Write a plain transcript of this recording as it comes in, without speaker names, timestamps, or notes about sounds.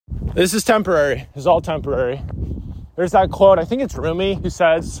This is temporary. It's all temporary. There's that quote, I think it's Rumi, who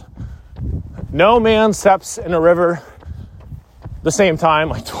says, no man steps in a river the same time,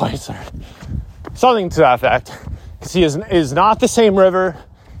 like twice, or something to that effect. Because he is not the same river.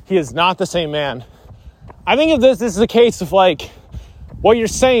 He is not the same man. I think if this is the case of like what you're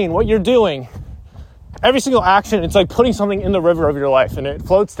saying, what you're doing, every single action, it's like putting something in the river of your life and it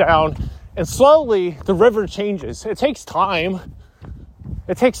floats down and slowly the river changes. It takes time.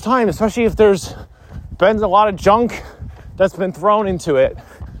 It takes time, especially if there's been a lot of junk that's been thrown into it.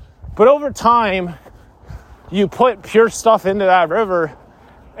 But over time, you put pure stuff into that river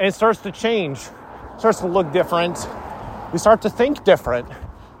and it starts to change. It starts to look different. You start to think different.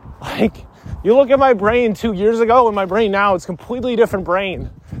 Like, you look at my brain 2 years ago and my brain now, it's a completely different brain.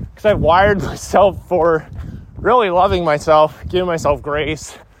 Because I've wired myself for really loving myself, giving myself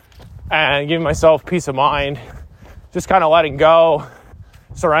grace, and giving myself peace of mind. Just kind of letting go,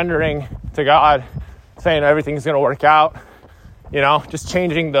 surrendering to God, saying everything's going to work out. You know, just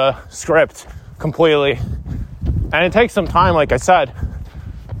changing the script completely. And it takes some time, like I said,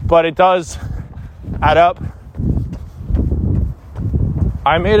 but it does add up.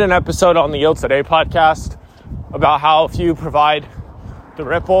 I made an episode on the Yield Today podcast about how if you provide the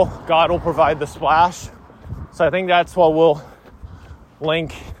ripple, God will provide the splash. So I think that's what we'll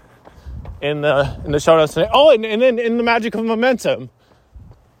link in the show notes today. Oh, and then in the magic of momentum,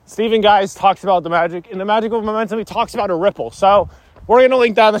 Stephen Guys talks about the magic. In the magic of momentum, he talks about a ripple. So we're going to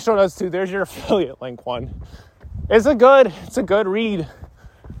link that in the show notes too. There's your affiliate link one. It's a good read.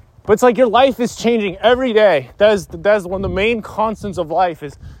 But it's like your life is changing every day. That's one of the main constants of life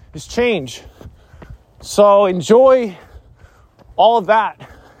is change. So enjoy all of that.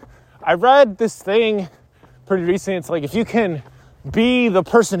 I read this thing pretty recently. It's like if you can be the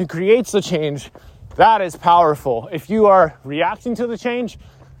person who creates the change, that is powerful. If you are reacting to the change,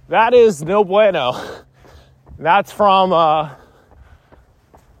 that is no bueno. That's from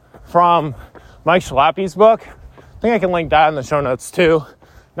Mike Schlappi's book. I think I can link that in the show notes too.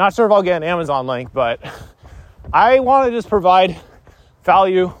 Not sure if I'll get an Amazon link, but I want to just provide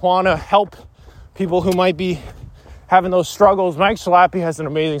value, want to help people who might be having those struggles. Mike Schlappy has an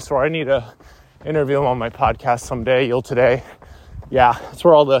amazing story. I need to interview him on my podcast someday, Yield Today. Yeah, that's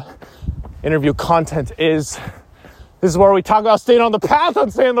where all the interview content is. This is where we talk about staying on the path. I'm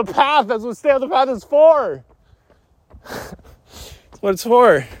staying on the path. That's what stay on the path is for. That's what it's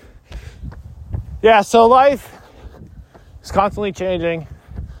for. Yeah, so life is constantly changing.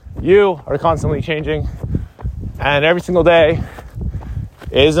 You are constantly changing. And every single day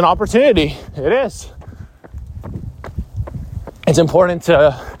is an opportunity. It is. It's important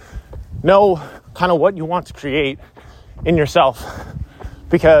to know kind of what you want to create in yourself,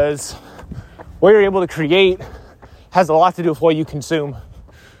 because what you're able to create has a lot to do with what you consume.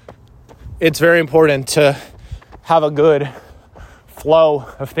 It's very important to have a good flow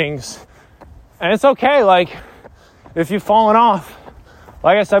of things. And it's okay, like, if you've fallen off,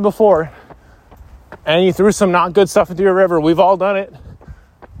 like I said before, and you threw some not good stuff into your river. We've all done it.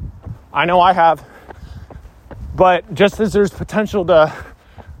 I know I have. But just as there's potential to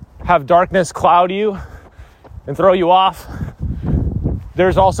have darkness cloud you and throw you off,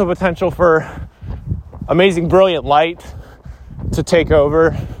 there's also potential for amazing, brilliant light to take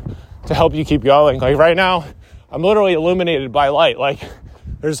over, to help you keep going. Like right now, I'm literally illuminated by light. Like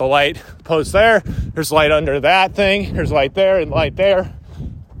there's a light post there, there's light under that thing, there's light there and light there.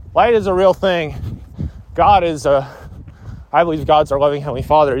 Light is a real thing. God is I believe God's our loving Heavenly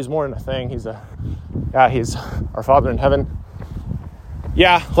Father. He's more than a thing. He's our Father in heaven.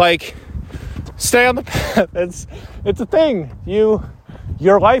 Yeah, like, stay on the path. It's a thing.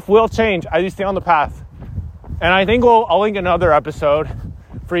 Your life will change as you stay on the path. And I think I'll link another episode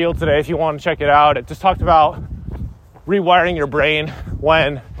for Yield Today if you want to check it out. It just talked about rewiring your brain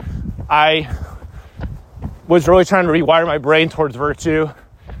when I was really trying to rewire my brain towards virtue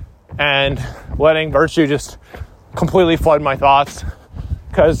and letting virtue just completely flood my thoughts.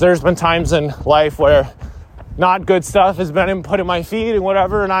 Because there's been times in life where not good stuff has been put in my feed and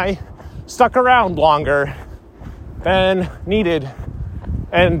whatever, and I stuck around longer than needed.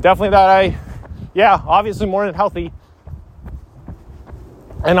 And definitely obviously more than healthy.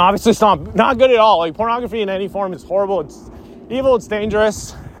 And obviously it's not good at all. Like pornography in any form is horrible. It's evil, it's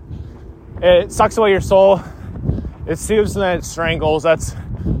dangerous. It sucks away your soul. It soothes and then it strangles. That's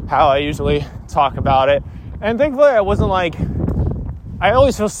how I usually talk about it. And thankfully I wasn't like, I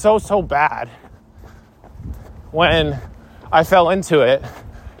always feel so bad when I fell into it.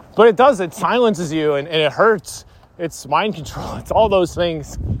 But it silences you and it hurts. It's mind control. It's all those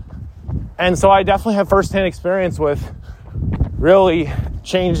things. And so I definitely have firsthand experience with really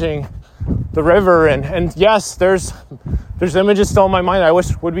changing the river. And yes, there's images still in my mind I wish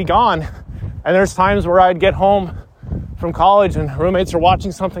would be gone. And there's times where I'd get home from college and roommates are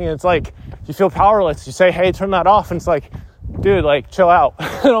watching something and it's like, you feel powerless. You say, hey, turn that off. And it's like, dude, like, chill out.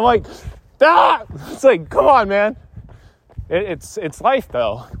 And I'm like, ah! It's like, come on, man. It's life,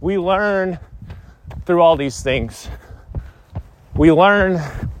 though. We learn through all these things. We learn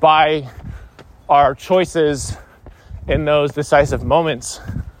by our choices in those decisive moments.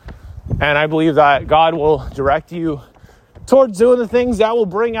 And I believe that God will direct you towards doing the things that will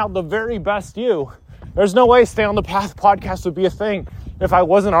bring out the very best you. There's no way Stay on the Path podcast would be a thing if I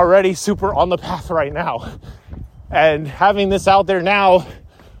wasn't already super on the path right now. And having this out there now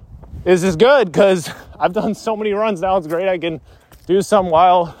is just good because I've done so many runs now. It's great. I can do some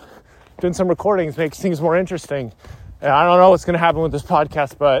while doing some recordings, makes things more interesting. And I don't know what's going to happen with this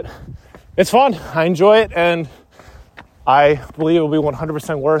podcast, but it's fun. I enjoy it, and I believe it will be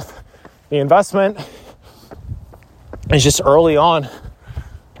 100% worth the investment. It's just early on.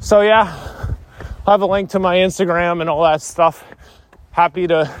 So yeah, I'll have a link to my Instagram and all that stuff. Happy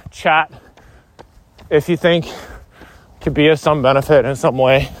to chat if you think it could be of some benefit in some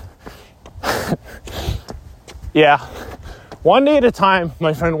way. Yeah, one day at a time,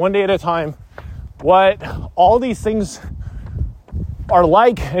 my friend, one day at a time. What all these things are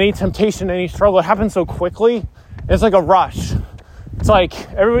like, any temptation, any struggle, it happens so quickly. It's like a rush. It's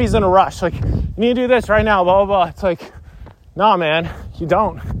like everybody's in a rush. Like, you need to do this right now, blah, blah, blah. It's like, nah, man, you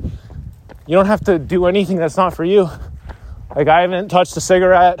don't. You don't have to do anything that's not for you. Like, I haven't touched a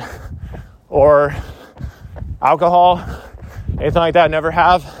cigarette or alcohol, anything like that, never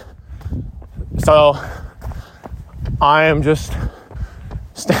have. So I am just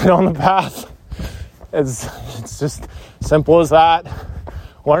staying on the path. It's just simple as that.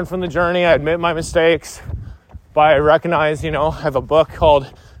 Learn from the journey. I admit my mistakes, but I recognize, I have a book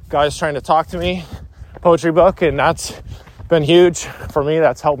called God is Trying to Talk to Me, poetry book, and that's been huge for me.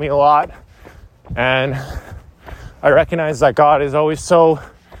 That's helped me a lot. And I recognize that God is always so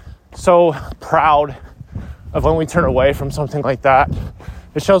proud of when we turn away from something like that.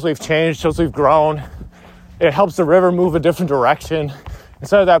 It shows we've changed, shows we've grown. It helps the river move a different direction.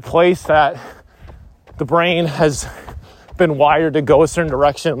 Instead of that place that the brain has been wired to go a certain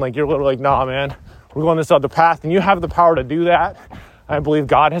direction, like you're literally like, nah, man, we're going this other path. And you have the power to do that. I believe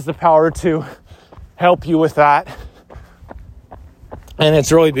God has the power to help you with that. And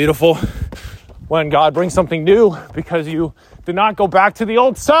it's really beautiful when God brings something new because you did not go back to the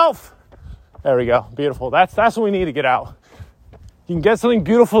old self. There we go. Beautiful. That's what we need to get out. You can get something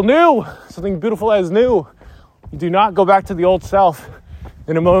beautiful new, something beautiful as new. You do not go back to the old self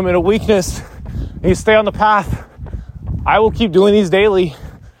in a moment of weakness. And you stay on the path. I will keep doing these daily.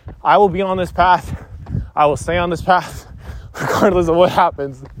 I will be on this path. I will stay on this path regardless of what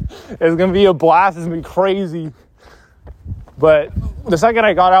happens. It's going to be a blast. It's going to be crazy. But the second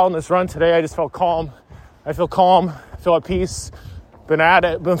I got out on this run today, I just felt calm. I feel calm. I feel at peace. Been at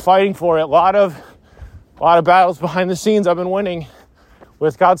it. Been fighting for it. A lot of battles behind the scenes I've been winning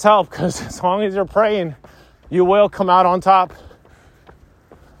with God's help, because as long as you're praying, you will come out on top.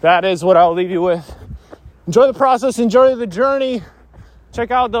 That is what I'll leave you with. Enjoy the process. Enjoy the journey. Check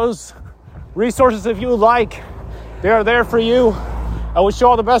out those resources if you would like. They are there for you. I wish you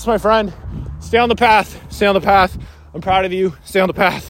all the best, my friend. Stay on the path. Stay on the path. I'm proud of you. Stay on the path.